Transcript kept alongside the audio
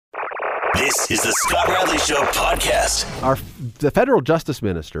This is the Scott Radley Show podcast. The federal justice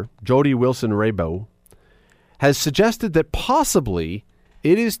minister, Jody Wilson-Raybould, has suggested that possibly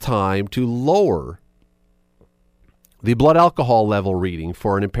it is time to lower the blood alcohol level reading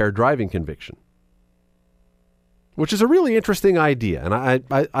for an impaired driving conviction, which is a really interesting idea. And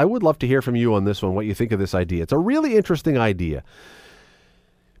I would love to hear from you on this one, what you think of this idea. It's a really interesting idea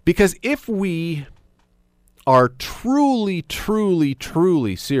because if we are truly, truly,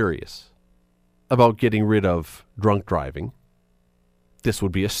 truly serious about getting rid of drunk driving, this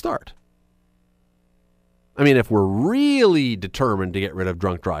would be a start. I mean, if we're really determined to get rid of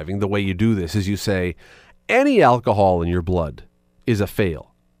drunk driving, the way you do this is you say, any alcohol in your blood is a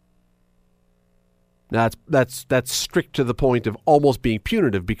fail. Now, that's strict to the point of almost being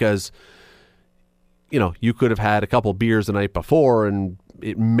punitive because, you know, you could have had a couple beers the night before and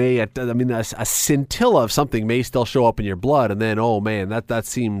it may, a scintilla of something may still show up in your blood, and then, oh man, that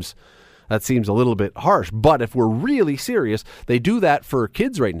seems a little bit harsh. But if we're really serious, they do that for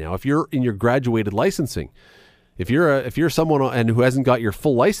kids right now. If you're in your graduated licensing, if you're someone and who hasn't got your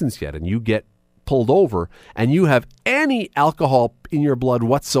full license yet, and you get pulled over and you have any alcohol in your blood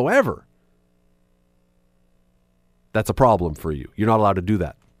whatsoever, that's a problem for you. You're not allowed to do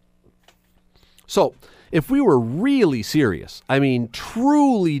that. So if we were really serious, I mean,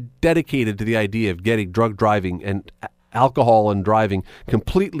 truly dedicated to the idea of getting drug driving and alcohol and driving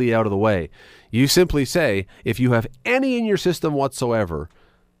completely out of the way, you simply say, if you have any in your system whatsoever,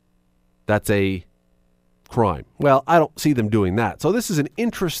 that's a crime. Well, I don't see them doing that. So this is an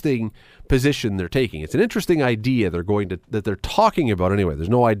interesting position they're taking. It's an interesting idea that they're talking about anyway. There's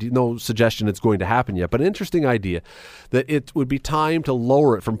no suggestion it's going to happen yet, but an interesting idea that it would be time to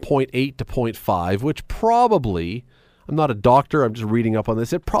lower it from 0.8 to 0.5, which probably, I'm not a doctor, I'm just reading up on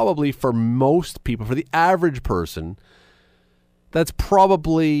this, it probably for most people, for the average person, that's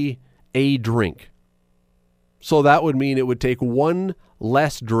probably a drink. So that would mean it would take one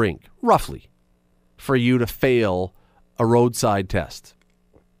less drink, roughly, for you to fail a roadside test.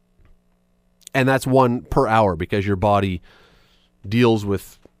 And that's one per hour because your body deals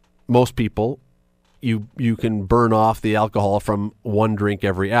with, most people, you can burn off the alcohol from one drink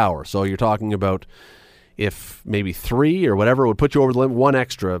every hour. So you're talking about if maybe 3 or whatever would put you over the limit, one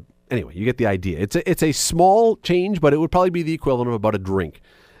extra. Anyway, you get the idea. It's a small change, but it would probably be the equivalent of about a drink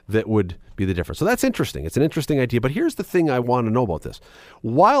that would be the difference. So that's interesting. It's an interesting idea. But here's the thing I want to know about this.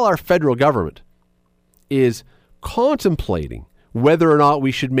 While our federal government is contemplating whether or not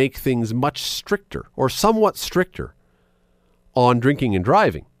we should make things much stricter or somewhat stricter on drinking and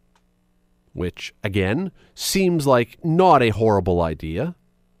driving, which, again, seems like not a horrible idea.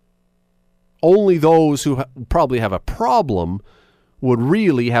 Only those who probably have a problem would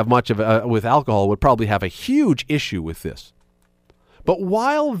really have much of with alcohol would probably have a huge issue with this. But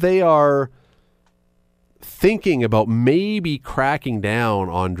while they are thinking about maybe cracking down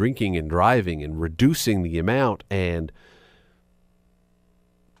on drinking and driving and reducing the amount and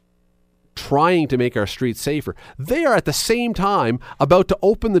trying to make our streets safer, they are at the same time about to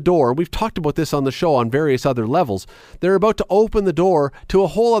open the door. We've talked about this on the show on various other levels. They're about to open the door to a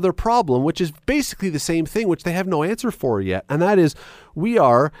whole other problem, which is basically the same thing, which they have no answer for yet. And that is, we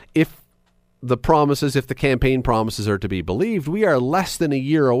are, if the campaign promises are to be believed, we are less than a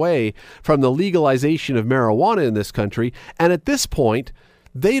year away from the legalization of marijuana in this country. And at this point,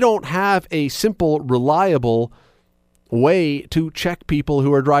 they don't have a simple, reliable way to check people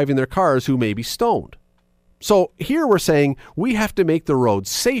who are driving their cars who may be stoned. So here we're saying we have to make the roads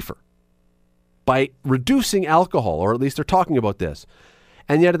safer by reducing alcohol, or at least they're talking about this.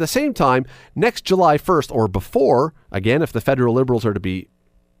 And yet at the same time, next July 1st or before, again, if the federal Liberals are to be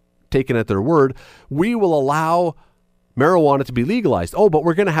taken at their word, we will allow marijuana to be legalized. Oh, but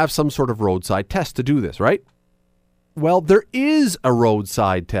we're going to have some sort of roadside test to do this, right? Well, there is a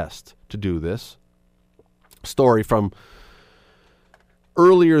roadside test to do this. Story from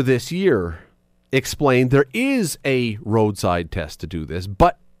earlier this year explained there is a roadside test to do this,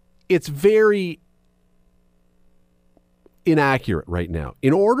 but it's very inaccurate right now.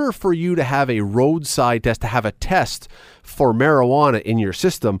 In order for you to have a roadside test, to have a test for marijuana in your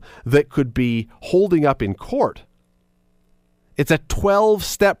system that could be holding up in court, it's a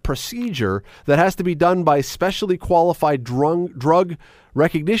 12-step procedure that has to be done by specially qualified drug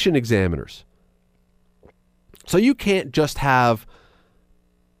recognition examiners. So you can't just have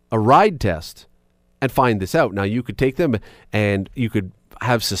a ride test and find this out. Now, you could take them and you could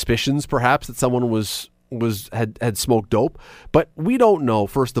have suspicions perhaps that someone had smoked dope, but we don't know.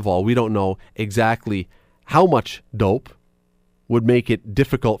 First of all, we don't know exactly how much dope would make it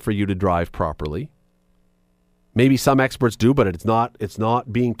difficult for you to drive properly. Maybe some experts do, but it's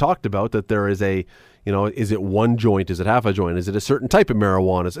not being talked about that there is a, is it one joint? Is it half a joint? Is it a certain type of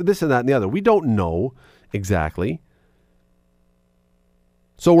marijuana? Is it this and that and the other? We don't know exactly.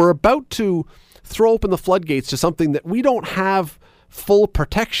 So we're about to throw open the floodgates to something that we don't have full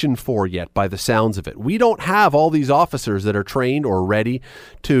protection for yet by the sounds of it. We don't have all these officers that are trained or ready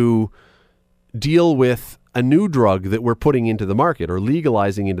to deal with a new drug that we're putting into the market or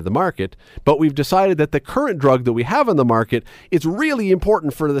legalizing into the market, but we've decided that the current drug that we have on the market, it's really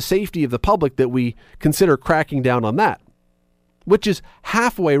important for the safety of the public that we consider cracking down on that, which is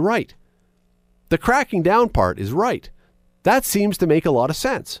halfway right. The cracking down part is right. That seems to make a lot of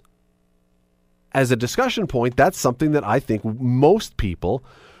sense. As a discussion point, that's something that I think most people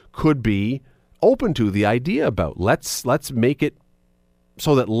could be open to the idea about. Let's make it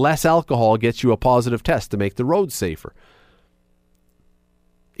so that less alcohol gets you a positive test to make the roads safer.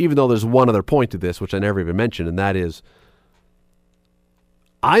 Even though there's one other point to this, which I never even mentioned, and that is,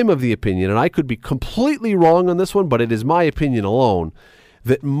 I'm of the opinion, and I could be completely wrong on this one, but it is my opinion alone,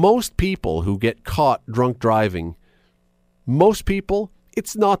 that most people who get caught drunk driving, most people,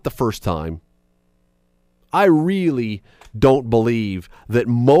 it's not the first time. I really don't believe that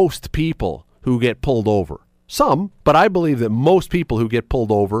most people who get pulled over, some, but I believe that most people who get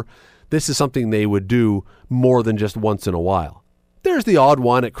pulled over, this is something they would do more than just once in a while. There's the odd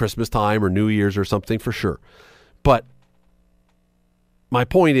one at Christmas time or New Year's or something for sure. But my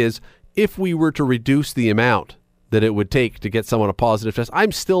point is, if we were to reduce the amount that it would take to get someone a positive test,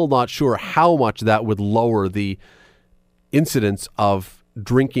 I'm still not sure how much that would lower the incidence of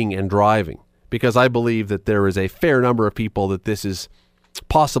drinking and driving, because I believe that there is a fair number of people that this is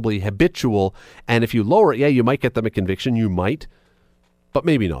possibly habitual, and if you lower it, you might get them a conviction, you might, but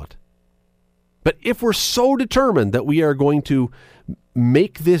maybe not. But if we're so determined that we are going to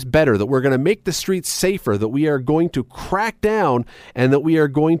make this better, that we're going to make the streets safer, that we are going to crack down, and that we are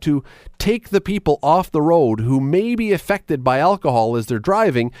going to take the people off the road who may be affected by alcohol as they're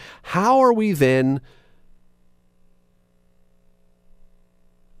driving, how are we then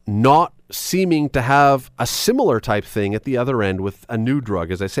not seeming to have a similar type thing at the other end with a new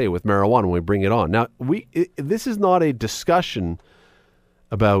drug, as I say, with marijuana when we bring it on? Now, this is not a discussion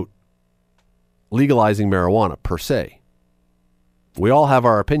about legalizing marijuana per se. We all have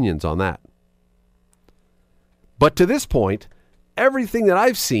our opinions on that. But to this point, everything that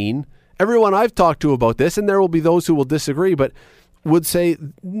I've seen, everyone I've talked to about this, and there will be those who will disagree, but would say,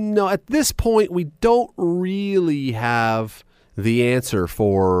 no, at this point, we don't really have the answer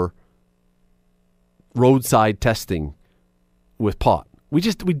for roadside testing with pot. We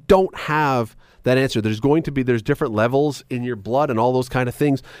don't have that answer. There's different levels in your blood and all those kind of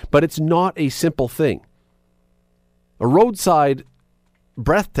things, but it's not a simple thing. A roadside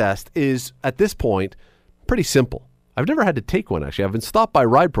breath test is, at this point, pretty simple. I've never had to take one, actually. I've been stopped by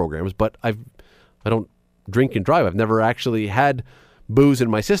ride programs, but I don't drink and drive. I've never actually had booze in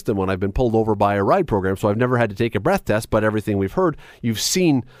my system when I've been pulled over by a ride program, so I've never had to take a breath test, but everything we've heard, you've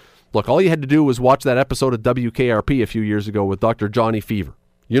seen. Look, all you had to do was watch that episode of WKRP a few years ago with Dr. Johnny Fever.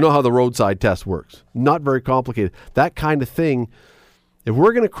 You know how the roadside test works. Not very complicated. That kind of thing, if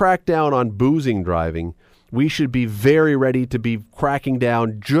we're going to crack down on boozing driving, we should be very ready to be cracking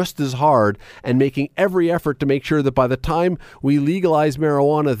down just as hard and making every effort to make sure that by the time we legalize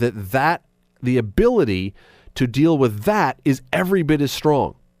marijuana, that the ability to deal with that is every bit as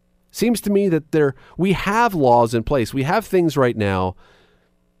strong. Seems to me that we have laws in place. We have things right now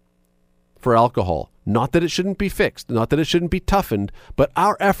for alcohol. Not that it shouldn't be fixed, not that it shouldn't be toughened, but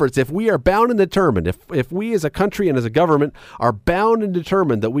our efforts, if we are bound and determined, if we as a country and as a government are bound and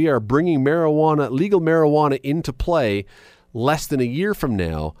determined that we are bringing legal marijuana into play less than a year from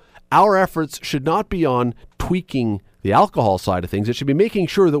now, our efforts should not be on tweaking the alcohol side of things. It should be making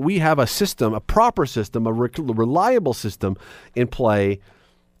sure that we have a system, a proper system, a reliable system in play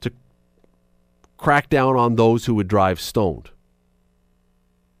to crack down on those who would drive stoned.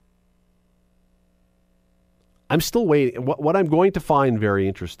 I'm still waiting. What I'm going to find very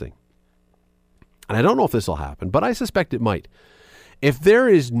interesting, and I don't know if this will happen, but I suspect it might. If there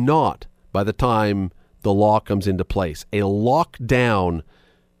is not, by the time the law comes into place, a lockdown,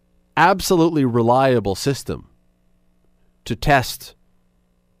 absolutely reliable system to test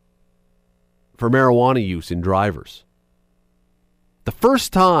for marijuana use in drivers, the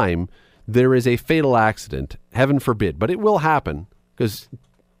first time there is a fatal accident, heaven forbid, but it will happen because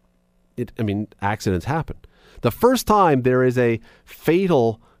accidents happen. The first time there is a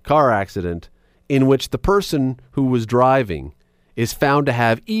fatal car accident in which the person who was driving is found to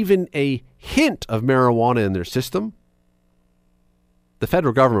have even a hint of marijuana in their system, the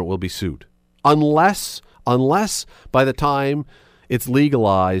federal government will be sued. Unless unless by the time it's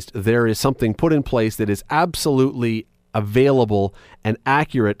legalized, there is something put in place that is absolutely available and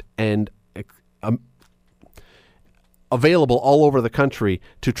accurate and available all over the country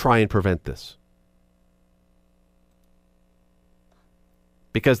to try and prevent this.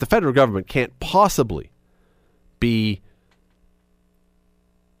 Because the federal government can't possibly be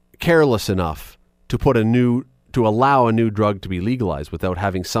careless enough to allow a new drug to be legalized without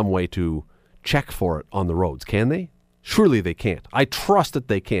having some way to check for it on the roads, can they? Surely they can't. I trust that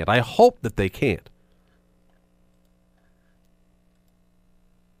they can't. I hope that they can't.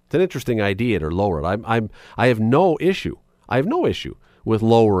 It's an interesting idea to lower it. I have no issue. I have no issue with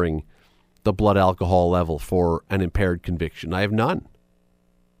lowering the blood alcohol level for an impaired conviction. I have none.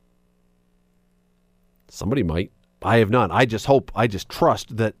 Somebody might. I have none. I just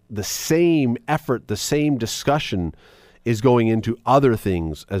trust that the same effort, the same discussion is going into other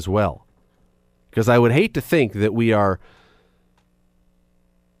things as well. Because I would hate to think that we are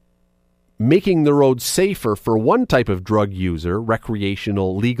making the road safer for one type of drug user,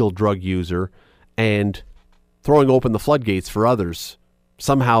 recreational, legal drug user, and throwing open the floodgates for others,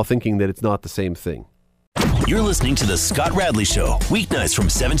 somehow thinking that it's not the same thing. You're listening to The Scott Radley Show, weeknights from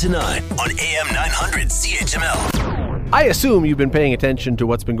 7 to 9 on AM 900 CHML. I assume you've been paying attention to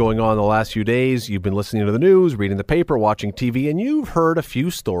what's been going on the last few days. You've been listening to the news, reading the paper, watching TV, and you've heard a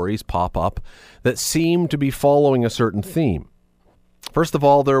few stories pop up that seem to be following a certain theme. First of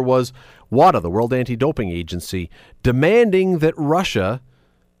all, there was WADA, the World Anti-Doping Agency, demanding that Russia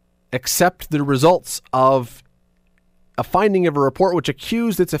accept the results of a finding of a report which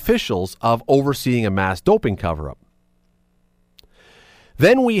accused its officials of overseeing a mass doping cover-up.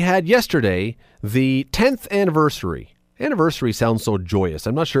 Then we had yesterday the 10th anniversary. Anniversary sounds so joyous.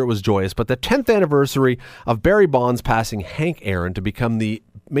 I'm not sure it was joyous, but the 10th anniversary of Barry Bonds passing Hank Aaron to become the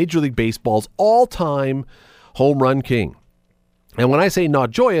Major League Baseball's all-time home run king. And when I say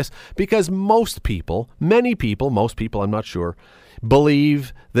not joyous, because most people, I'm not sure,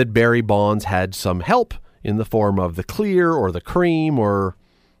 believe that Barry Bonds had some help in the form of the clear or the cream or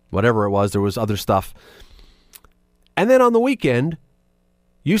whatever it was. There was other stuff. And then on the weekend,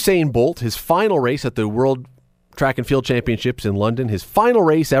 Usain Bolt, his final race at the World Track and Field Championships in London, his final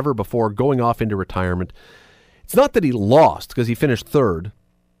race ever before going off into retirement. It's not that he lost because he finished third,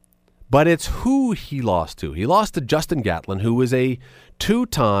 but it's who he lost to. He lost to Justin Gatlin, who was a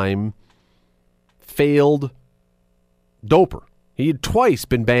two-time failed doper. He had twice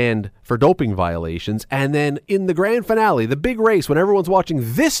been banned for doping violations, and then in the grand finale, the big race, when everyone's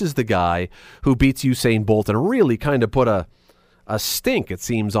watching, this is the guy who beats Usain Bolt and really kind of put a stink, it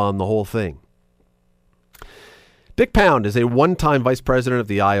seems, on the whole thing. Dick Pound is a one-time vice president of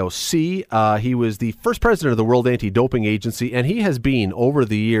the IOC. He was the first president of the World Anti-Doping Agency, and he has been, over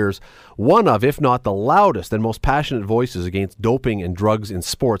the years, one of, if not the loudest and most passionate voices against doping and drugs in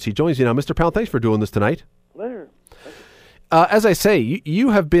sports. He joins you now. Mr. Pound, thanks for doing this tonight. Pleasure. As I say, you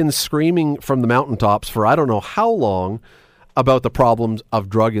have been screaming from the mountaintops for I don't know how long about the problems of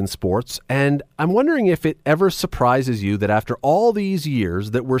drug in sports, and I'm wondering if it ever surprises you that after all these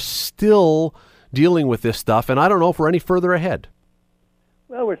years that we're still dealing with this stuff, and I don't know if we're any further ahead.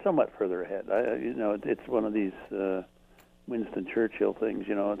 Well, we're somewhat further ahead. It's one of these Winston Churchill things.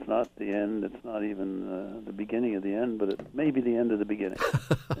 It's not the end. It's not even the beginning of the end, but it may be the end of the beginning.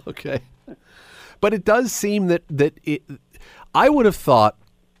 Okay. But it does seem that I would have thought,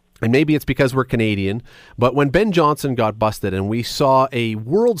 and maybe it's because we're Canadian, but when Ben Johnson got busted and we saw a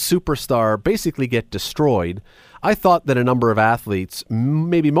world superstar basically get destroyed, I thought that a number of athletes,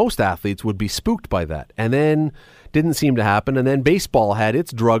 maybe most athletes, would be spooked by that. And then didn't seem to happen. And then baseball had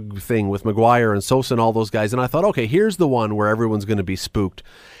its drug thing with McGuire and Sosa and all those guys. And I thought, okay, here's the one where everyone's going to be spooked.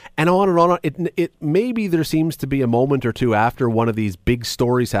 And on and on. It maybe there seems to be a moment or two after one of these big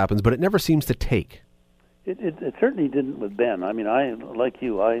stories happens, but it never seems to take. It certainly didn't with Ben. I mean, I like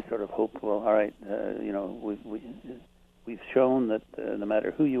you. I sort of hoped, well, all right, we've shown that no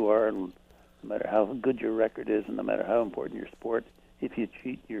matter who you are, and no matter how good your record is, and no matter how important your sport, if you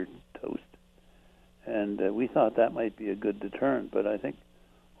cheat, you're toast. And we thought that might be a good deterrent. But I think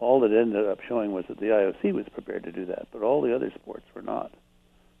all that ended up showing was that the IOC was prepared to do that, but all the other sports were not.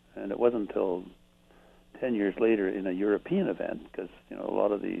 And it wasn't until 10 years later in a European event, because a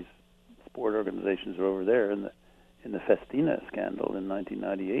lot of these sport organizations are over there in the Festina scandal in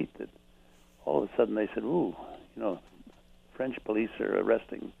 1998, that all of a sudden they said, French police are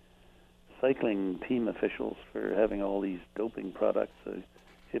arresting cycling team officials for having all these doping products.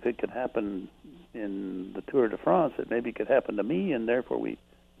 If it could happen in the Tour de France, it maybe could happen to me, and therefore we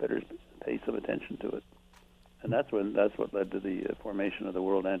better pay some attention to it. And that's what led to the formation of the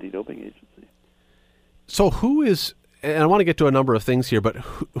World Anti-Doping Agency. So who is, and I want to get to a number of things here, but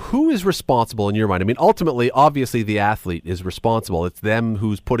who is responsible in your mind? I mean, ultimately, obviously the athlete is responsible. It's them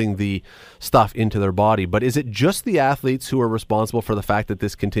who's putting the stuff into their body. But is it just the athletes who are responsible for the fact that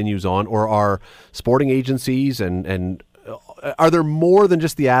this continues on, or are sporting agencies and are there more than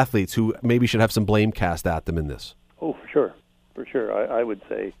just the athletes who maybe should have some blame cast at them in this? Oh, for sure. For sure. I would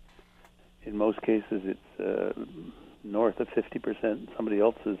say in most cases it's north of 50% somebody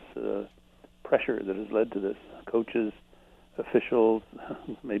else's pressure that has led to this. Coaches, officials,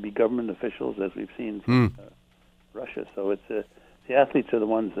 maybe government officials, as we've seen from Russia. So it's the athletes are the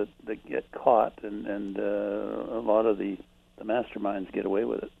ones that get caught, and a lot of the masterminds get away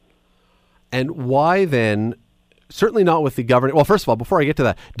with it. And why then, certainly not with the governing, well, first of all, before I get to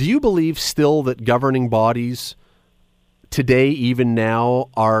that, do you believe still that governing bodies today, even now,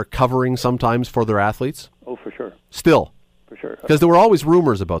 are covering sometimes for their athletes? Oh, for sure. Still? For sure. Because there were always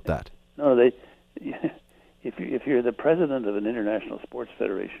rumors about that. No, if you're the president of an international sports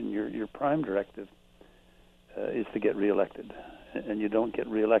federation, your prime directive is to get reelected, and you don't get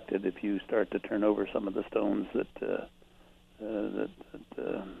reelected if you start to turn over some of the stones that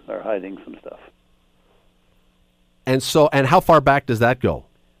are hiding some stuff. And so, and how far back does that go?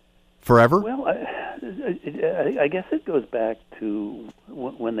 Forever? Well, I guess it goes back to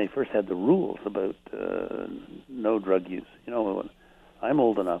when they first had the rules about no drug use. You know, I'm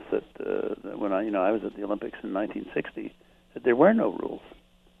old enough that when I was at the Olympics in 1960, that there were no rules.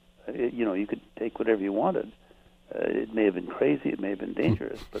 You could take whatever you wanted. It may have been crazy, it may have been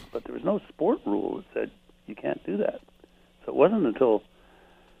dangerous, but there was no sport rule that said you can't do that. So it wasn't until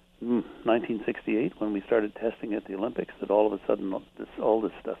 1968 when we started testing at the Olympics that all of a sudden all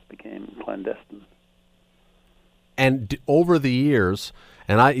this stuff became clandestine. And over the years,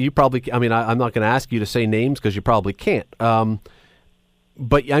 and I'm not going to ask you to say names because you probably can't.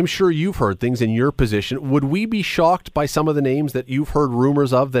 But I'm sure you've heard things in your position. Would we be shocked by some of the names that you've heard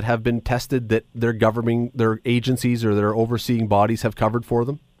rumors of that have been tested that their agencies or their overseeing bodies have covered for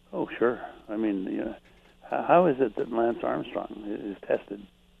them? Oh, sure. I mean, how is it that Lance Armstrong is tested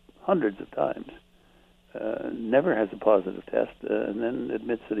hundreds of times, never has a positive test, and then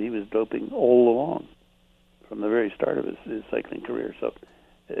admits that he was doping all along from the very start of his cycling career? So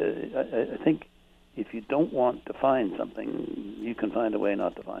I think if you don't want to find something, you can find a way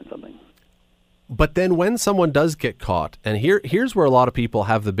not to find something. But then when someone does get caught, and here's where a lot of people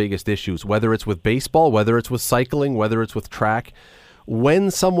have the biggest issues, whether it's with baseball, whether it's with cycling, whether it's with track,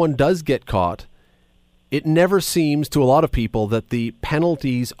 when someone does get caught, it never seems to a lot of people that the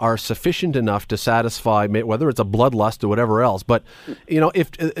penalties are sufficient enough to satisfy, whether it's a bloodlust or whatever else. But,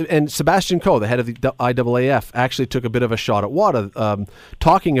 and Sebastian Coe, the head of the IAAF, actually took a bit of a shot at WADA,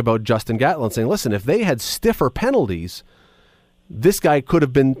 talking about Justin Gatlin, saying, listen, if they had stiffer penalties, this guy could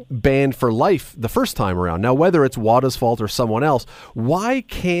have been banned for life the first time around. Now, whether it's WADA's fault or someone else, why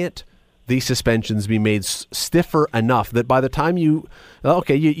can't these suspensions be made stiffer enough that by the time you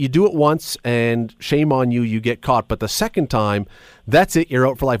do it once and shame on you, you get caught, but the second time, that's it, you're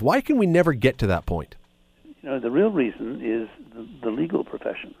out for life? Why can we never get to that point? The real reason is the legal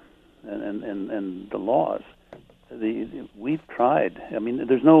profession and the laws. We've tried. I mean,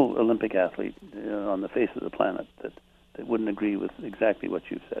 there's no Olympic athlete on the face of the planet that wouldn't agree with exactly what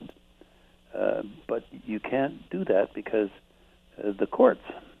you've said. But you can't do that because the courts,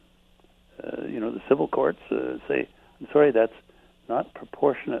 the civil courts say, I'm sorry, that's not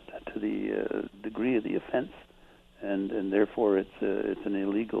proportionate to the degree of the offense, and therefore it's an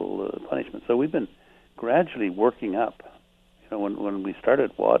illegal punishment. So we've been gradually working up. When we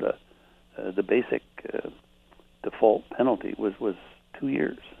started WADA, the basic default penalty was 2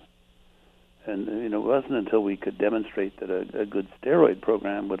 years, and it wasn't until we could demonstrate that a good steroid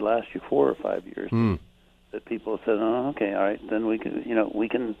program would last you 4 or 5 years that people said, oh, okay, all right, then we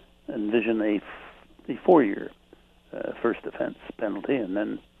can envision a 4-year first offense penalty, and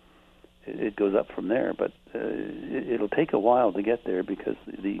then it goes up from there. But it'll take a while to get there because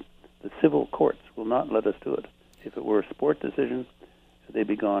the civil courts will not let us do it. If it were a sport decision, they'd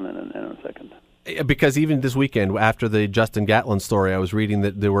be gone in a second. Because even this weekend, after the Justin Gatlin story, I was reading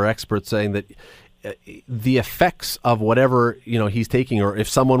that there were experts saying that the effects of whatever he's taking, or if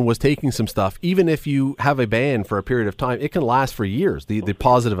someone was taking some stuff, even if you have a ban for a period of time, it can last for years. The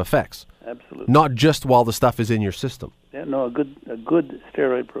positive effects, absolutely, not just while the stuff is in your system. Yeah, no, a good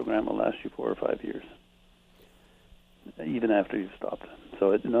steroid program will last you 4 or 5 years, even after you've stopped.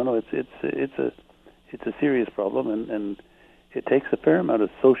 So it's a serious problem, and it takes a fair amount of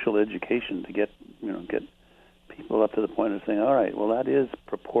social education to get people up to the point of saying, all right, well, that is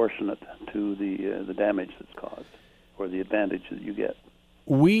proportionate to the damage that's caused or the advantage that you get.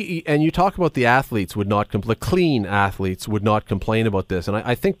 and you talk about the athletes would not clean athletes would not complain about this. And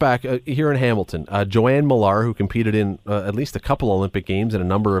I think back here in Hamilton, Joanne Millar, who competed in at least a couple Olympic Games and a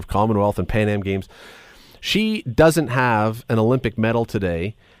number of Commonwealth and Pan Am Games, she doesn't have an Olympic medal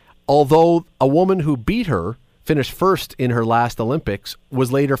today, although a woman who beat her, finished first in her last Olympics,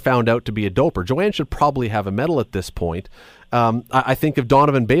 was later found out to be a doper. Joanne should probably have a medal at this point. I think of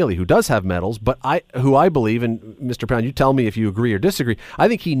Donovan Bailey, who does have medals, but who I believe, and Mr. Pound, you tell me if you agree or disagree, I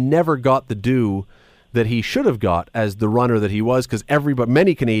think he never got the due that he should have got as the runner that he was, because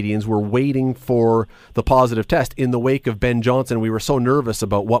many Canadians were waiting for the positive test in the wake of Ben Johnson. We were so nervous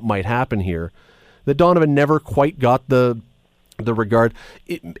about what might happen here that Donovan never quite got the regard.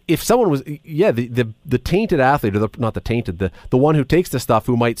 If someone was, the tainted athlete, or not the tainted, the one who takes the stuff,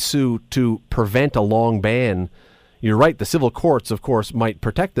 who might sue to prevent a long ban, you're right, the civil courts, of course, might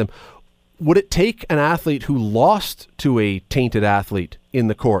protect them. Would it take an athlete who lost to a tainted athlete in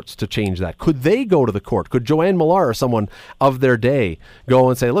the courts to change that? Could they go to the court? Could Joanne Millar or someone of their day go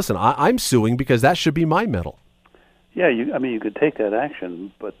and say, listen, I'm suing because that should be my medal? Yeah, you could take that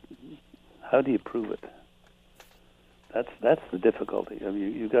action, but how do you prove it? That's the difficulty. I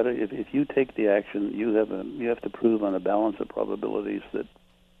mean, you got to, if you take the action, you have to prove on a balance of probabilities that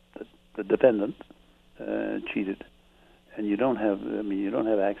the defendant cheated, and you don't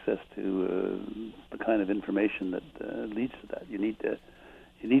have access to the kind of information that leads to that. You need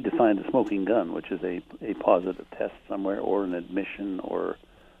to find a smoking gun, which is a positive test somewhere, or an admission, or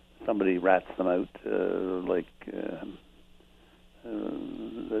somebody rats them out,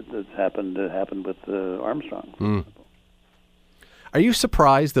 that's happened with Armstrong. For example. Are you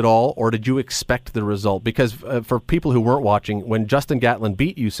surprised at all, or did you expect the result? Because for people who weren't watching, when Justin Gatlin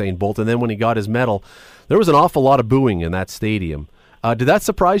beat Usain Bolt, and then when he got his medal, there was an awful lot of booing in that stadium. Did that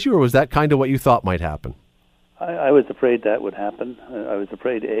surprise you, or was that kind of what you thought might happen? I was afraid that would happen. I was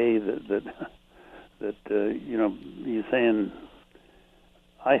afraid, that Usain,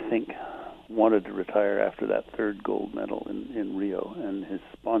 I think, wanted to retire after that third gold medal in Rio, and his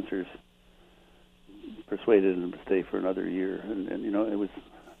sponsors persuaded him to stay for another year, and it was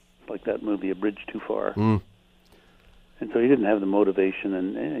like that movie A Bridge Too Far. And so he didn't have the motivation,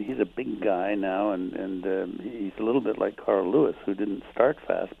 and he's a big guy now, and he's a little bit like Carl Lewis, who didn't start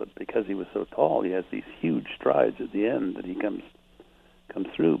fast, but because he was so tall, he has these huge strides at the end that he comes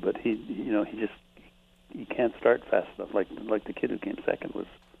through. But he can't start fast enough. Like the kid who came second was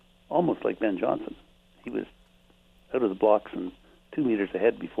almost like Ben Johnson. He was out of the blocks and 2 meters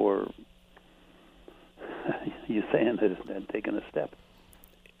ahead before Usain had taken a step.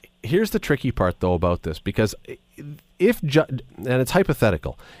 Here's the tricky part, though, about this, because and it's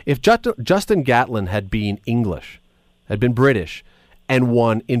hypothetical, if Justin Gatlin had been English, had been British, and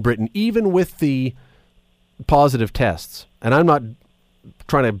won in Britain, even with the positive tests, and I'm not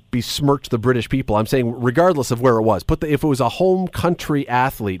trying to besmirch the British people, I'm saying regardless of where it was, if it was a home country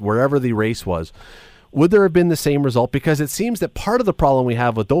athlete, wherever the race was, would there have been the same result? Because it seems that part of the problem we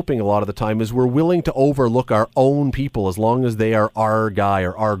have with doping a lot of the time is we're willing to overlook our own people as long as they are our guy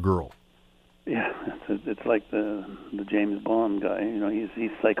or our girl. Yeah, it's like the James Bond guy.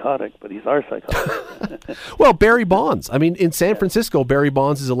 He's psychotic, but he's our psychotic. Well, Barry Bonds. I mean, in San Francisco, Barry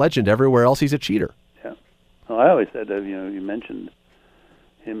Bonds is a legend. Everywhere else, he's a cheater. Yeah. Well, I always said, you mentioned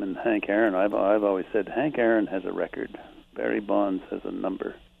him and Hank Aaron. I've always said Hank Aaron has a record. Barry Bonds has a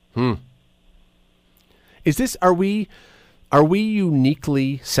number. Are we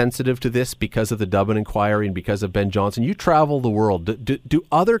uniquely sensitive to this because of the Dublin inquiry and because of Ben Johnson? You travel the world. Do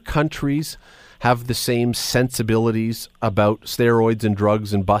other countries have the same sensibilities about steroids and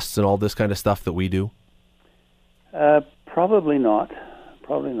drugs and busts and all this kind of stuff that we do? Probably not.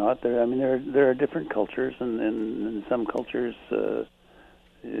 There are different cultures, and in some cultures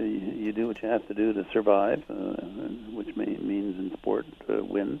you do what you have to do to survive, which means in sport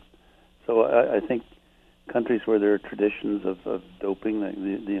win. So I think countries where there are traditions of doping, like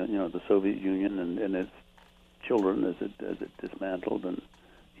the Soviet Union and its children as it dismantled, and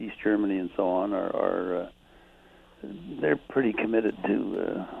East Germany and so on, are they're pretty committed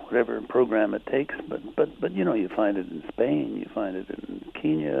to whatever program it takes. But you find it in Spain, you find it in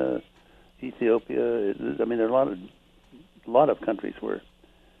Kenya, Ethiopia. There are a lot of countries where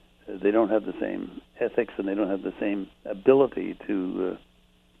they don't have the same ethics and they don't have the same ability to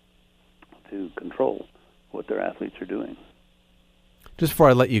control what their athletes are doing. Just before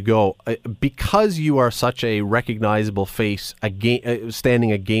I let you go, because you are such a recognizable face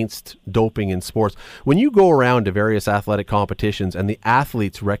standing against doping in sports, when you go around to various athletic competitions and the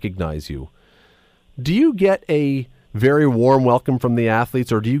athletes recognize you, do you get a very warm welcome from the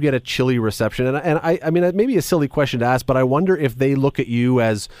athletes, or do you get a chilly reception? And I mean, it may be a silly question to ask, but I wonder if they look at you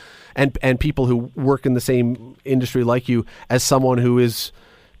as, and people who work in the same industry like you, as someone who is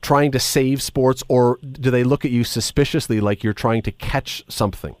trying to save sports, or do they look at you suspiciously like you're trying to catch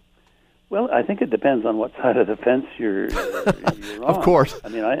something? Well, I think it depends on what side of the fence you're on. Of course. I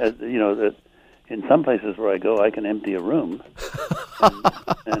mean, in some places where I go, I can empty a room,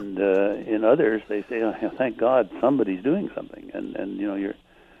 and in others they say, "Oh, thank God somebody's doing something," and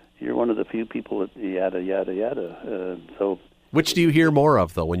you're one of the few people that yada yada yada. So, which do you hear more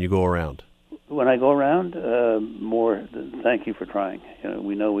of though when you go around? When I go around, more thank you for trying.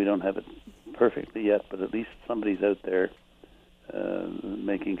 We know we don't have it perfectly yet, but at least somebody's out there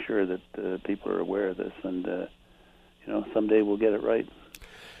making sure that people are aware of this, and someday we'll get it right.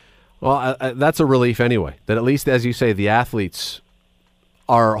 Well, that's a relief anyway, that at least, as you say, the athletes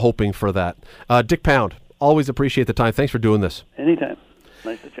are hoping for that. Dick Pound, always appreciate the time. Thanks for doing this. Anytime.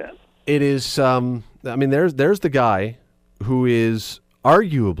 Nice to chat. It is, there's the guy who is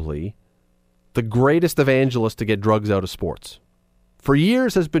arguably the greatest evangelist to get drugs out of sports. For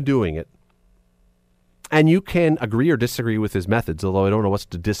years has been doing it. And you can agree or disagree with his methods, although I don't know what's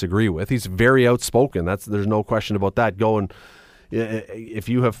to disagree with. He's very outspoken. There's no question about that. If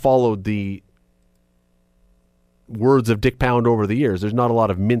you have followed the words of Dick Pound over the years, there's not a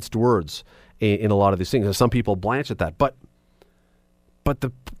lot of minced words in a lot of these things. Some people blanch at that. But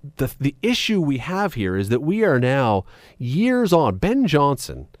the issue we have here is that we are now years on. Ben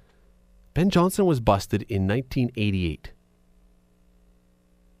Johnson was busted in 1988.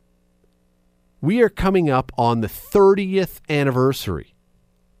 We are coming up on the 30th anniversary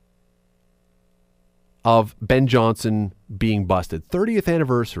of Ben Johnson being busted. 30th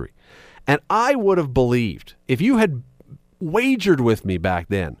anniversary. And I would have believed, if you had wagered with me back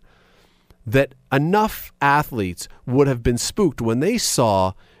then, that enough athletes would have been spooked when they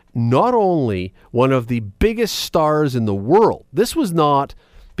saw not only one of the biggest stars in the world. This was not,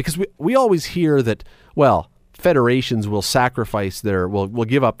 because we always hear that, federations will will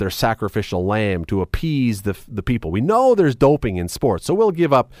give up their sacrificial lamb to appease the people. We know there's doping in sports, so we'll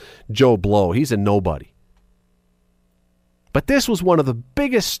give up Joe Blow. He's a nobody. But this was one of the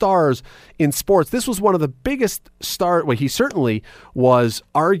biggest stars in sports. This was one of the biggest stars. Well, he certainly was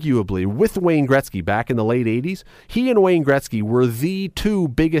arguably, with Wayne Gretzky back in the late 80s, he and Wayne Gretzky were the two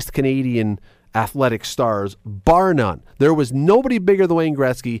biggest Canadian athletic stars, bar none. There was nobody bigger than Wayne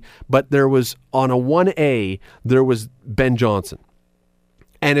Gretzky, but there was, on a 1A, there was Ben Johnson.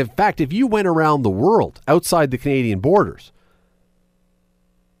 And in fact, if you went around the world outside the Canadian borders,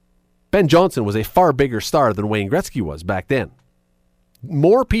 Ben Johnson was a far bigger star than Wayne Gretzky was back then.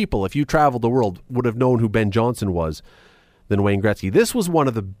 More people, if you traveled the world, would have known who Ben Johnson was than Wayne Gretzky. This was one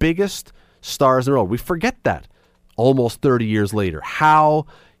of the biggest stars in the world. We forget that almost 30 years later, how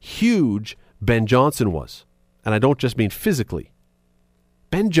huge Ben Johnson was. And I don't just mean physically.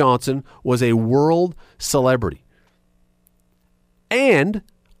 Ben Johnson was a world celebrity. And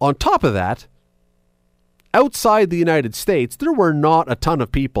on top of that, outside the United States, there were not a ton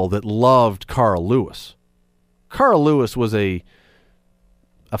of people that loved Carl Lewis. Carl Lewis was a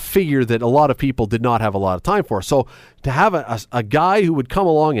figure that a lot of people did not have a lot of time for. So to have a guy who would come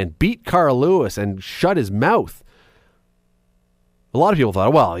along and beat Carl Lewis and shut his mouth, a lot of people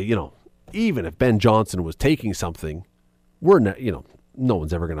thought, even if Ben Johnson was taking something, no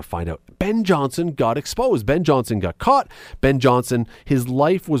one's ever going to find out. Ben Johnson got exposed. Ben Johnson got caught. Ben Johnson, his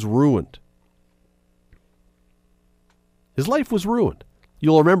life was ruined. His life was ruined.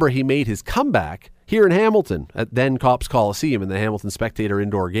 You'll remember he made his comeback here in Hamilton at then Copps Coliseum in the Hamilton Spectator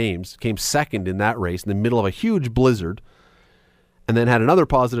Indoor Games. Came second in that race in the middle of a huge blizzard, and then had another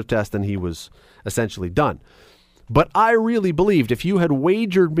positive test, and he was essentially done. But I really believed, if you had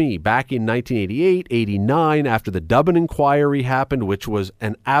wagered me back in 1988, 89, after the Dubin inquiry happened, which was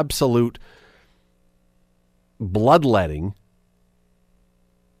an absolute bloodletting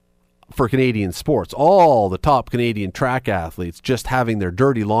for Canadian sports, all the top Canadian track athletes just having their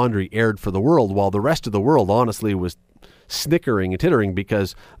dirty laundry aired for the world, while the rest of the world honestly was snickering and tittering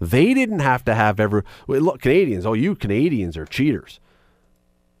because they didn't have to have look, Canadians, you Canadians are cheaters.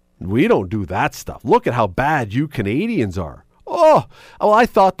 We don't do that stuff. Look at how bad you Canadians are. I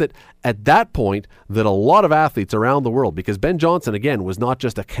thought that at that point that a lot of athletes around the world, because Ben Johnson, again, was not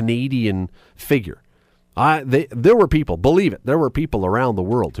just a Canadian figure. There were people, believe it, there were people around the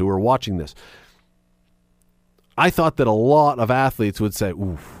world who were watching this. I thought that a lot of athletes would say,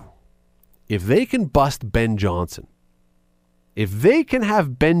 oof, if they can bust Ben Johnson, if they can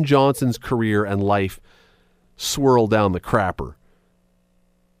have Ben Johnson's career and life swirl down the crapper,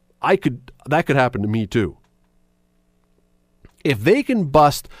 that could happen to me too. If they can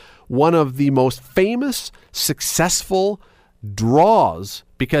bust one of the most famous, successful draws,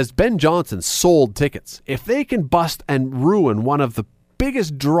 because Ben Johnson sold tickets, if they can bust and ruin one of the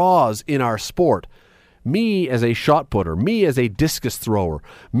biggest draws in our sport, me as a shot putter, me as a discus thrower,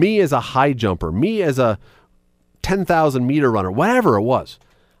 me as a high jumper, me as a 10,000 meter runner, whatever it was,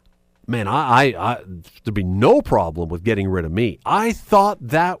 man, I there'd be no problem with getting rid of me. I thought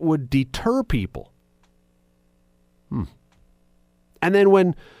that would deter people. And then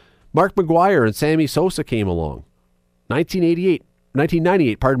when Mark McGuire and Sammy Sosa came along,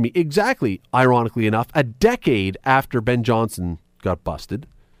 1998, pardon me, exactly, ironically enough, a decade after Ben Johnson got busted.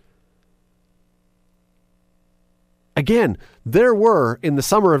 Again, there were, in the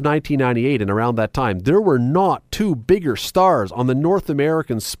summer of 1998 and around that time, there were not two bigger stars on the North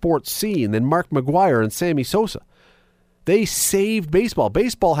American sports scene than Mark McGuire and Sammy Sosa. They saved baseball.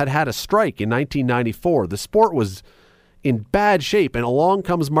 Baseball had had a strike in 1994. The sport was in bad shape, and along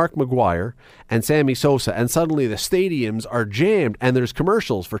comes Mark McGuire and Sammy Sosa, and suddenly the stadiums are jammed, and there's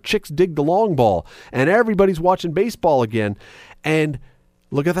commercials for Chicks Dig the Long Ball, and everybody's watching baseball again. And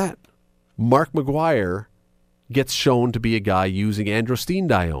look at that. Mark McGuire gets shown to be a guy using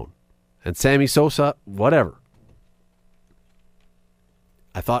androstenedione, and Sammy Sosa, whatever.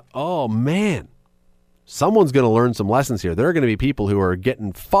 I thought, oh man, someone's going to learn some lessons here. There are going to be people who are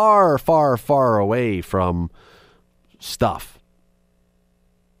getting far, far, far away from stuff.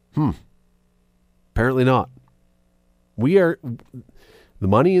 Apparently not. We are, the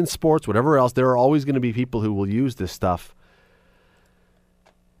money in sports, whatever else, there are always going to be people who will use this stuff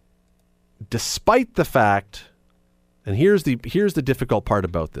despite the fact, and here's the difficult part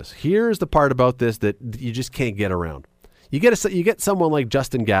about this. Here's the part about this that you just can't get around. You get someone like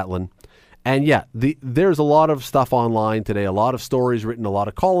Justin Gatlin, and yeah, there's a lot of stuff online today, a lot of stories written, a lot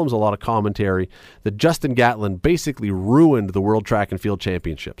of columns, a lot of commentary that Justin Gatlin basically ruined the World Track and Field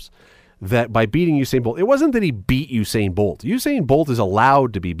Championships. That by beating Usain Bolt, it wasn't that he beat Usain Bolt. Usain Bolt is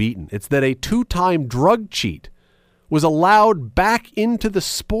allowed to be beaten. It's that a 2-time drug cheat was allowed back into the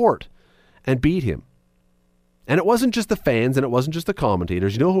sport and beat him. And it wasn't just the fans, and it wasn't just the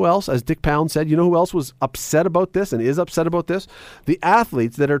commentators. You know who else, as Dick Pound said, you know who else was upset about this and is upset about this? The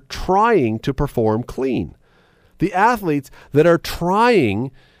athletes that are trying to perform clean. The athletes that are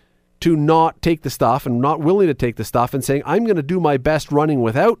trying to not take the stuff and not willing to take the stuff and saying, I'm going to do my best running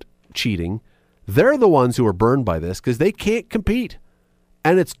without cheating. They're the ones who are burned by this because they can't compete.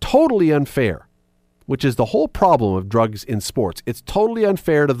 And it's totally unfair, which is the whole problem of drugs in sports. It's totally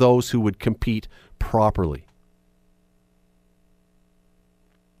unfair to those who would compete properly.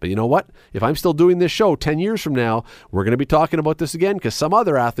 But you know what? If I'm still doing this show 10 years from now, we're going to be talking about this again because some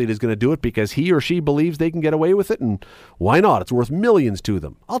other athlete is going to do it because he or she believes they can get away with it, and why not? It's worth millions to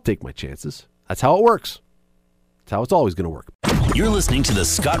them. I'll take my chances. That's how it works. That's how it's always going to work. You're listening to The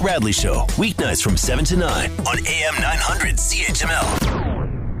Scott Radley Show, weeknights from 7 to 9 on AM 900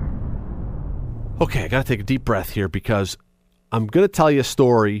 CHML. Okay, I got to take a deep breath here because I'm going to tell you a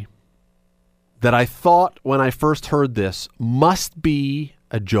story that I thought when I first heard this must be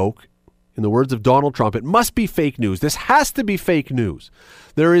a joke. In the words of Donald Trump, it must be fake news. This has to be fake news.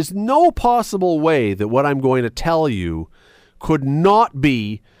 There is no possible way that what I'm going to tell you could not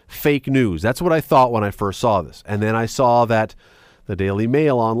be fake news. That's what I thought when I first saw this. And then I saw that the Daily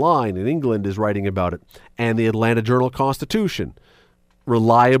Mail online in England is writing about it, and the Atlanta Journal-Constitution,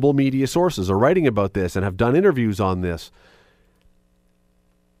 reliable media sources, are writing about this and have done interviews on this.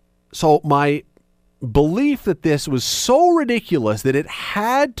 So my belief that this was so ridiculous that it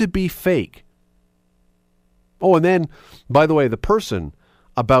had to be fake. Oh, and then, by the way, the person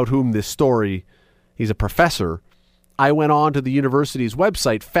about whom this story, he's a professor, I went on to the university's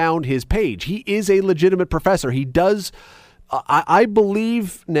website, found his page. He is a legitimate professor. He does, I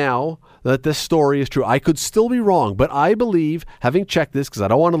believe now that this story is true. I could still be wrong, but I believe, having checked this, because I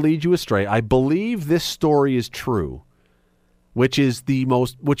don't want to lead you astray, I believe this story is true. Which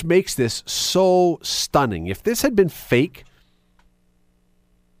makes this so stunning. If this had been fake,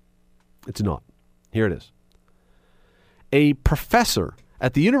 it's not. Here it is. A professor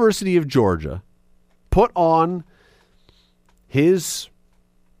at the University of Georgia put on his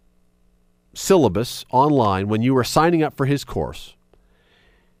syllabus online when you were signing up for his course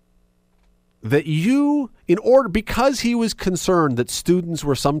that because he was concerned that students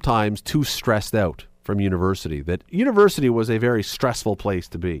were sometimes too stressed out from university, that university was a very stressful place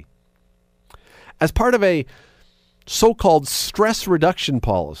to be. As part of a so-called stress reduction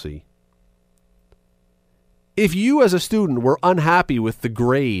policy, if you as a student were unhappy with the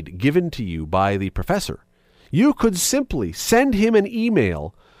grade given to you by the professor, you could simply send him an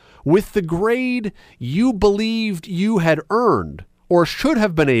email with the grade you believed you had earned or should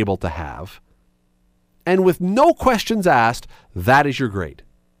have been able to have, and with no questions asked, that is your grade.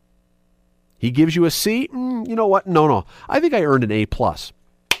 He gives you a C. You know what? No. I think I earned an A+.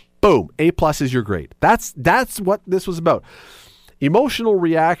 Boom. A+ is your grade. That's what this was about. Emotional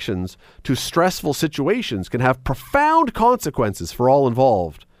reactions to stressful situations can have profound consequences for all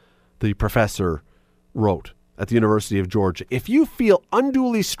involved, the professor wrote at the University of Georgia. If you feel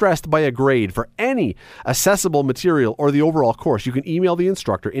unduly stressed by a grade for any accessible material or the overall course, you can email the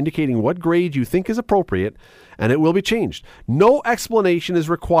instructor indicating what grade you think is appropriate, and it will be changed. No explanation is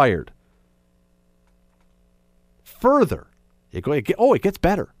required. Further, it gets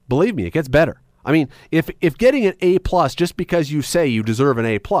better. Believe me, it gets better. I mean, if getting an A+ just because you say you deserve an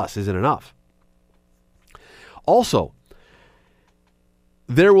A+ isn't enough. Also,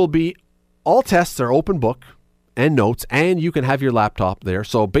 there will be, all tests are open book and notes, and you can have your laptop there.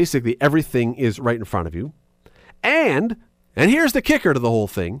 So basically everything is right in front of you. And here's the kicker to the whole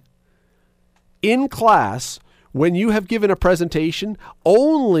thing. In class, when you have given a presentation,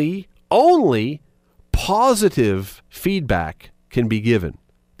 only positive feedback can be given.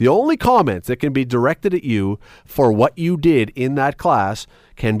 The only comments that can be directed at you for what you did in that class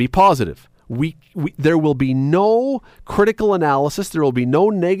can be positive. There will be no critical analysis. There will be no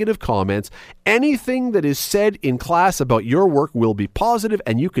negative comments. Anything that is said in class about your work will be positive,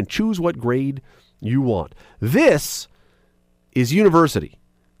 and you can choose what grade you want. This is university.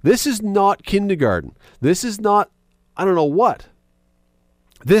 This is not kindergarten. This is not, I don't know what.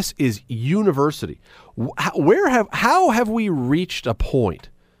 This is university. How have we reached a point?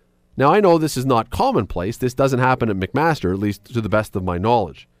 Now, I know this is not commonplace. This doesn't happen at McMaster, at least to the best of my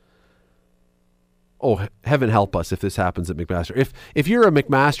knowledge. Oh, heaven help us if this happens at McMaster. If you're a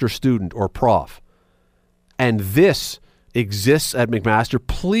McMaster student or prof, and this exists at McMaster,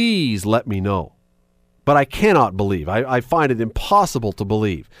 please let me know. But I cannot believe, I find it impossible to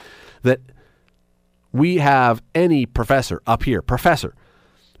believe that we have any professor up here,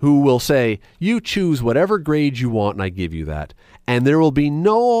 who will say, you choose whatever grade you want and I give you that. And there will be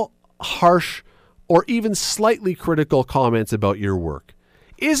no harsh or even slightly critical comments about your work.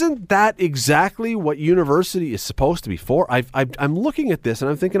 Isn't that exactly what university is supposed to be for? I'm looking at this and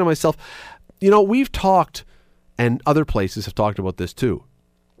I'm thinking to myself, we've talked, and other places have talked about this too,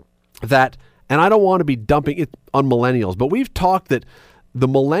 that, and I don't want to be dumping it on millennials, but we've talked that the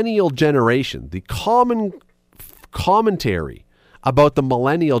millennial generation, the common commentary about the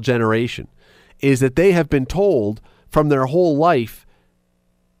millennial generation is that they have been told from their whole life,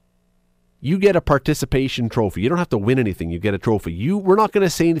 you get a participation trophy. You don't have to win anything. You get a trophy. We're not going to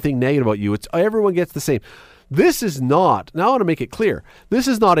say anything negative about you. Everyone gets the same. This is not, now I want to make it clear, this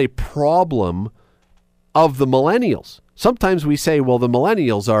is not a problem of the millennials. Sometimes we say, well, the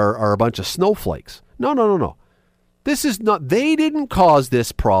millennials are a bunch of snowflakes. No. This is not, they didn't cause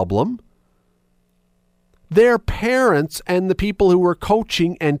this problem. Their parents and the people who were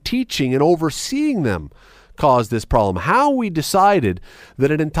coaching and teaching and overseeing them caused this problem. How we decided that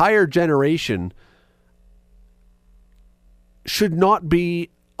an entire generation should not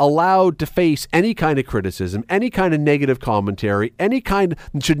be allowed to face any kind of criticism, any kind of negative commentary,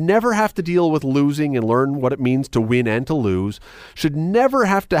 should never have to deal with losing and learn what it means to win and to lose, should never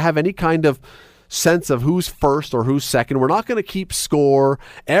have to have any kind of sense of who's first or who's second. We're not going to keep score.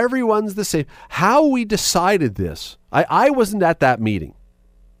 Everyone's the same. How we decided this, I wasn't at that meeting.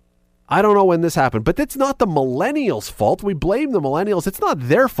 I don't know when this happened, but it's not the millennials' fault. We blame the millennials. It's not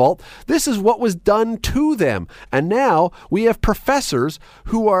their fault. This is what was done to them. And now we have professors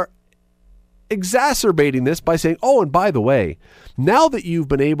who are exacerbating this by saying, oh, and by the way, now that you've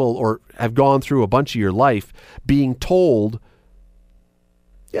been able or have gone through a bunch of your life being told,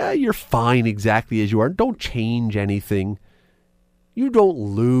 yeah, you're fine exactly as you are. Don't change anything. You don't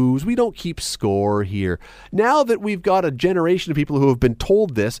lose. We don't keep score here. Now that we've got a generation of people who have been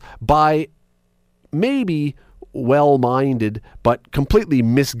told this by maybe well-minded but completely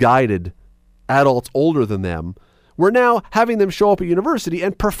misguided adults older than them, we're now having them show up at university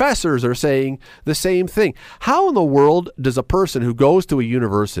and professors are saying the same thing. How in the world does a person who goes to a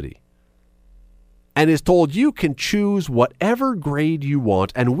university and is told you can choose whatever grade you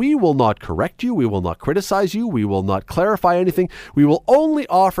want and we will not correct you, we will not criticize you, we will not clarify anything, we will only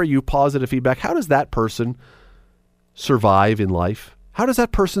offer you positive feedback. How does that person survive in life? How does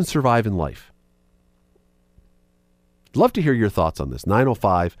that person survive in life? I'd love to hear your thoughts on this.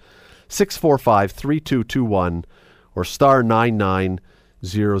 905-645-3221 or star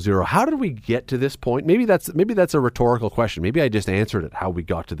 9900. How did we get to this point? Maybe that's a rhetorical question. Maybe I just answered it, how we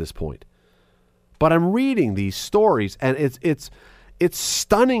got to this point. But I'm reading these stories, and it's It's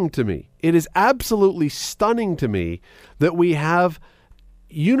stunning to me. It is absolutely stunning to me that we have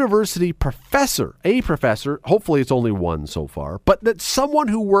a professor, hopefully it's only one so far, but that someone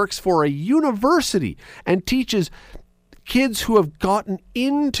who works for a university and teaches kids who have gotten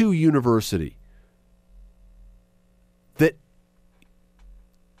into university that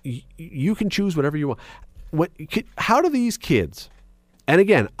you can choose whatever you want. How do these kids... And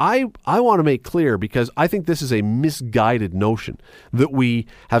again, I want to make clear, because I think this is a misguided notion that we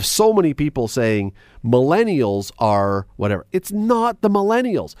have so many people saying millennials are whatever. It's not the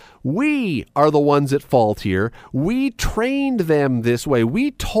millennials. We are the ones at fault here. We trained them this way.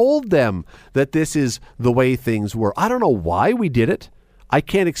 We told them that this is the way things were. I don't know why we did it. I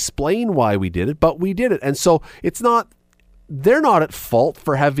can't explain why we did it, but we did it. And so they're not at fault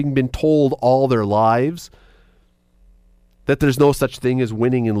for having been told all their lives that there's no such thing as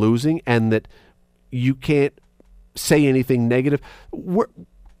winning and losing, and that you can't say anything negative.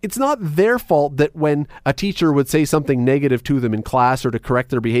 It's not their fault that when a teacher would say something negative to them in class or to correct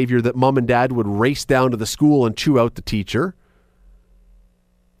their behavior, that mom and dad would race down to the school and chew out the teacher.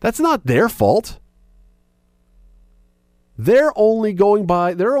 That's not their fault. They're only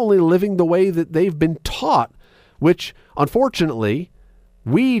living the way that they've been taught, which unfortunately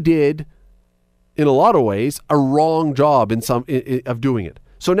we did, in a lot of ways, a wrong job of doing it.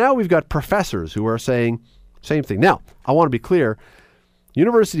 So now we've got professors who are saying same thing. Now, I want to be clear.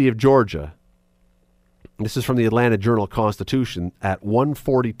 University of Georgia, this is from the Atlanta Journal-Constitution at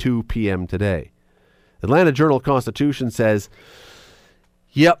 1:42 p.m. today. Atlanta Journal-Constitution says,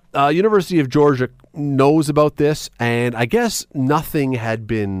 University of Georgia knows about this, and I guess nothing had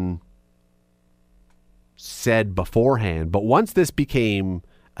been said beforehand. But once this became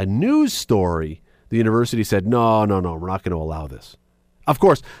a news story, the university said, no, we're not going to allow this. Of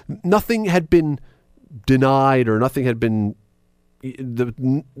course, nothing had been denied, or nothing had been,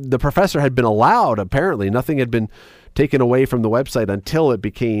 the professor had been allowed, apparently. Nothing had been taken away from the website until it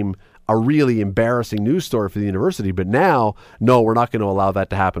became a really embarrassing news story for the university. But now, no, we're not going to allow that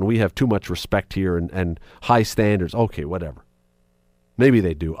to happen. We have too much respect here and high standards. Okay, whatever. Maybe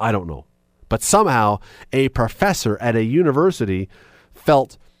they do. I don't know. But somehow a professor at a university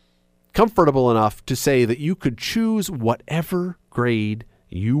felt comfortable enough to say that you could choose whatever grade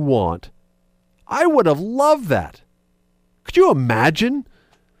you want. I would have loved that. Could you imagine?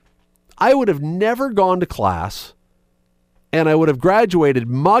 I would have never gone to class, and I would have graduated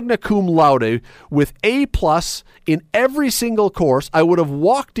magna cum laude with A+ in every single course. I would have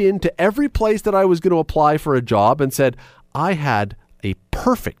walked into every place that I was going to apply for a job and said, I had a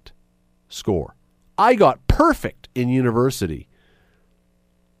perfect score. I got perfect in university.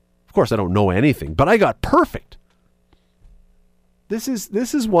 Of course, I don't know anything, but I got perfect. This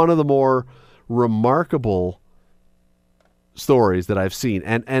is one of the more remarkable stories that I've seen.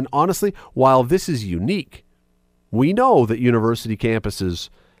 And honestly, while this is unique, we know that university campuses,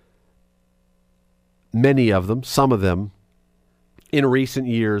 many of them, some of them, in recent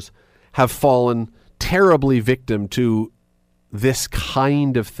years, have fallen terribly victim to this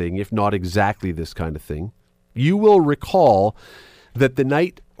kind of thing, if not exactly this kind of thing. You will recall that the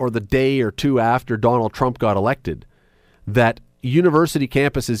night or the day or two after Donald Trump got elected, that university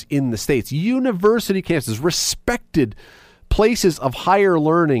campuses in the States, university campuses, respected places of higher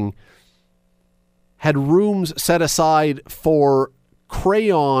learning, had rooms set aside for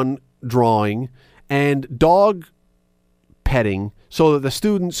crayon drawing and dog petting, so that the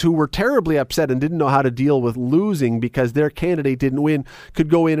students who were terribly upset and didn't know how to deal with losing because their candidate didn't win could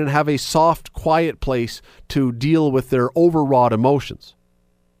go in and have a soft, quiet place to deal with their overwrought emotions.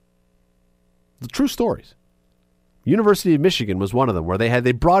 The true stories. University of Michigan was one of them, where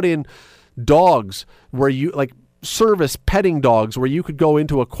they brought in dogs where you, like service petting dogs, where you could go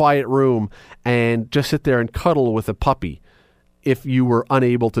into a quiet room and just sit there and cuddle with a puppy if you were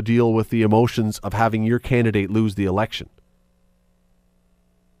unable to deal with the emotions of having your candidate lose the election.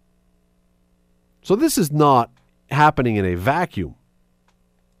 So this is not happening in a vacuum,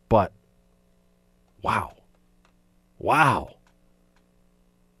 but wow.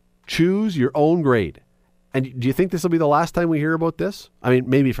 Choose your own grade. And do you think this will be the last time we hear about this? I mean,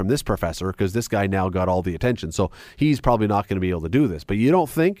 maybe from this professor, because this guy now got all the attention, so he's probably not going to be able to do this. But you don't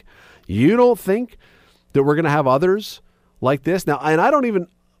think that we're going to have others like this? Now, and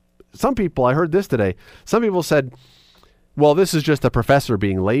some people, I heard this today, some people said, well, this is just a professor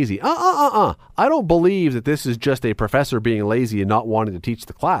being lazy. I don't believe that this is just a professor being lazy and not wanting to teach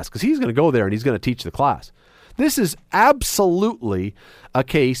the class, because he's going to go there and he's going to teach the class. This is absolutely a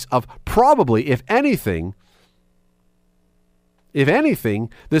case of probably, if anything, If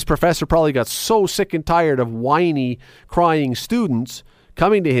anything, this professor probably got so sick and tired of whiny, crying students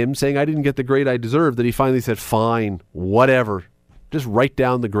coming to him saying, I didn't get the grade I deserved, that he finally said, fine, whatever. Just write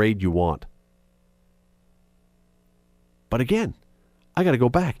down the grade you want. But again, I got to go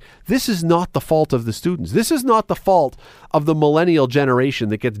back. This is not the fault of the students. This is not the fault of the millennial generation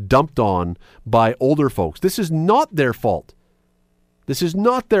that gets dumped on by older folks. This is not their fault. This is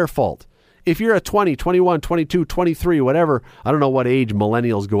not their fault. If you're a 20, 21, 22, 23, whatever, I don't know what age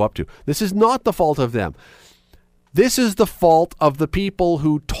millennials go up to. This is not the fault of them. This is the fault of the people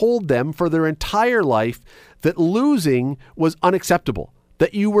who told them for their entire life that losing was unacceptable,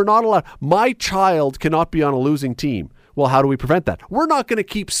 that you were not allowed. My child cannot be on a losing team. Well, how do we prevent that? We're not going to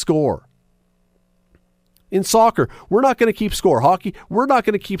keep score. In soccer, we're not going to keep score. Hockey, we're not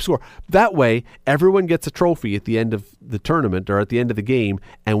going to keep score. That way, everyone gets a trophy at the end of the tournament or at the end of the game,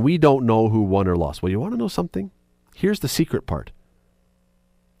 and we don't know who won or lost. Well, you want to know something? Here's the secret part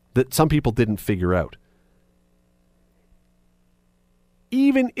that some people didn't figure out.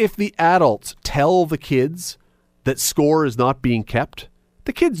 Even if the adults tell the kids that score is not being kept,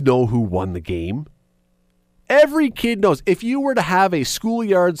 the kids know who won the game. Every kid knows. If you were to have a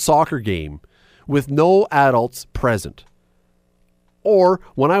schoolyard soccer game with no adults present, or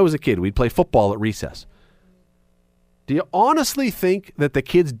when I was a kid, we'd play football at recess, do you honestly think that the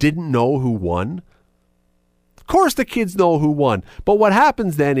kids didn't know who won? Of course the kids know who won. But what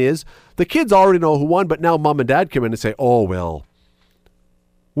happens then is the kids already know who won, but now mom and dad come in and say, oh, well,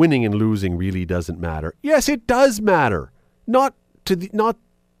 winning and losing really doesn't matter. Yes, it does matter. It's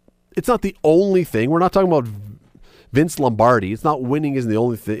not the only thing. We're not talking about Vince Lombardi. It's not winning isn't the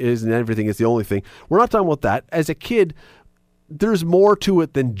only thing, isn't everything is the only thing. We're not talking about that. As a kid, there's more to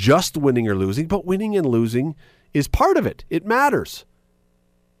it than just winning or losing, but winning and losing is part of it. It matters.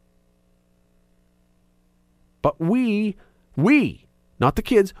 But we, not the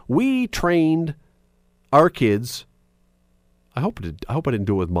kids, we trained our kids. I hope I didn't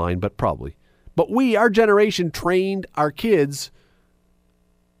do it with mine, but probably. But our generation trained our kids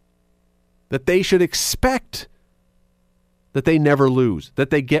that they should expect that they never lose,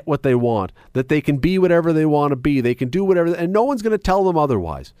 that they get what they want, that they can be whatever they want to be, they can do whatever, and no one's going to tell them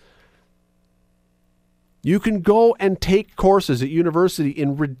otherwise. You can go and take courses at university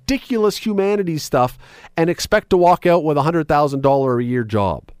in ridiculous humanities stuff and expect to walk out with a $100,000 a year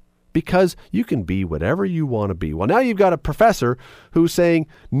job because you can be whatever you want to be. Well, now you've got a professor who's saying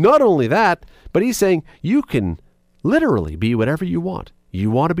not only that, but he's saying you can literally be whatever you want. You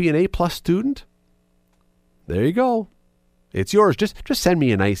want to be an A-plus student? There you go. It's yours. Just send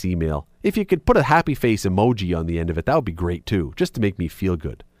me a nice email. If you could put a happy face emoji on the end of it, that would be great too, just to make me feel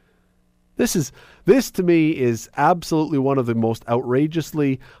good. This to me is absolutely one of the most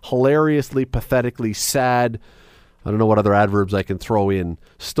outrageously, hilariously, pathetically sad, I don't know what other adverbs I can throw in,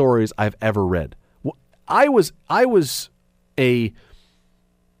 stories I've ever read. I was a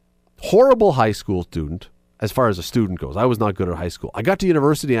horrible high school student as far as a student goes. I was not good at high school. I got to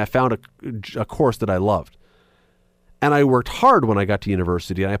university and I found a course that I loved. And I worked hard when I got to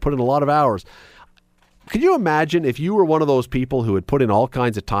university and I put in a lot of hours. Could you imagine if you were one of those people who had put in all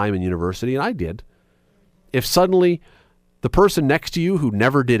kinds of time in university, and I did, if suddenly the person next to you who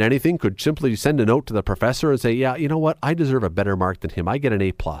never did anything could simply send a note to the professor and say, yeah, you know what? I deserve a better mark than him. I get an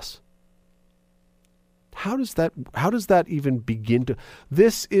A+. How does that even begin to...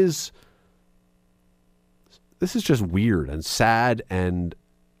 This is just weird and sad and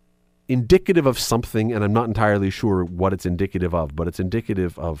indicative of something, and I'm not entirely sure what it's indicative of, but it's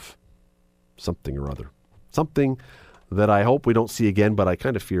indicative of something or other. Something that I hope we don't see again, but I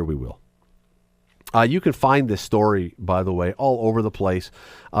kind of fear we will. You can find this story, by the way, all over the place.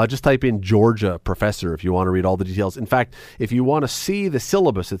 Just type in Georgia professor if you want to read all the details. In fact, if you want to see the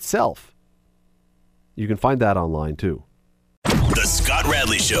syllabus itself, you can find that online too. The Scott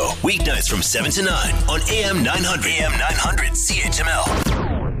Radley Show, weeknights from 7 to 9 on AM 900. AM 900 CHML.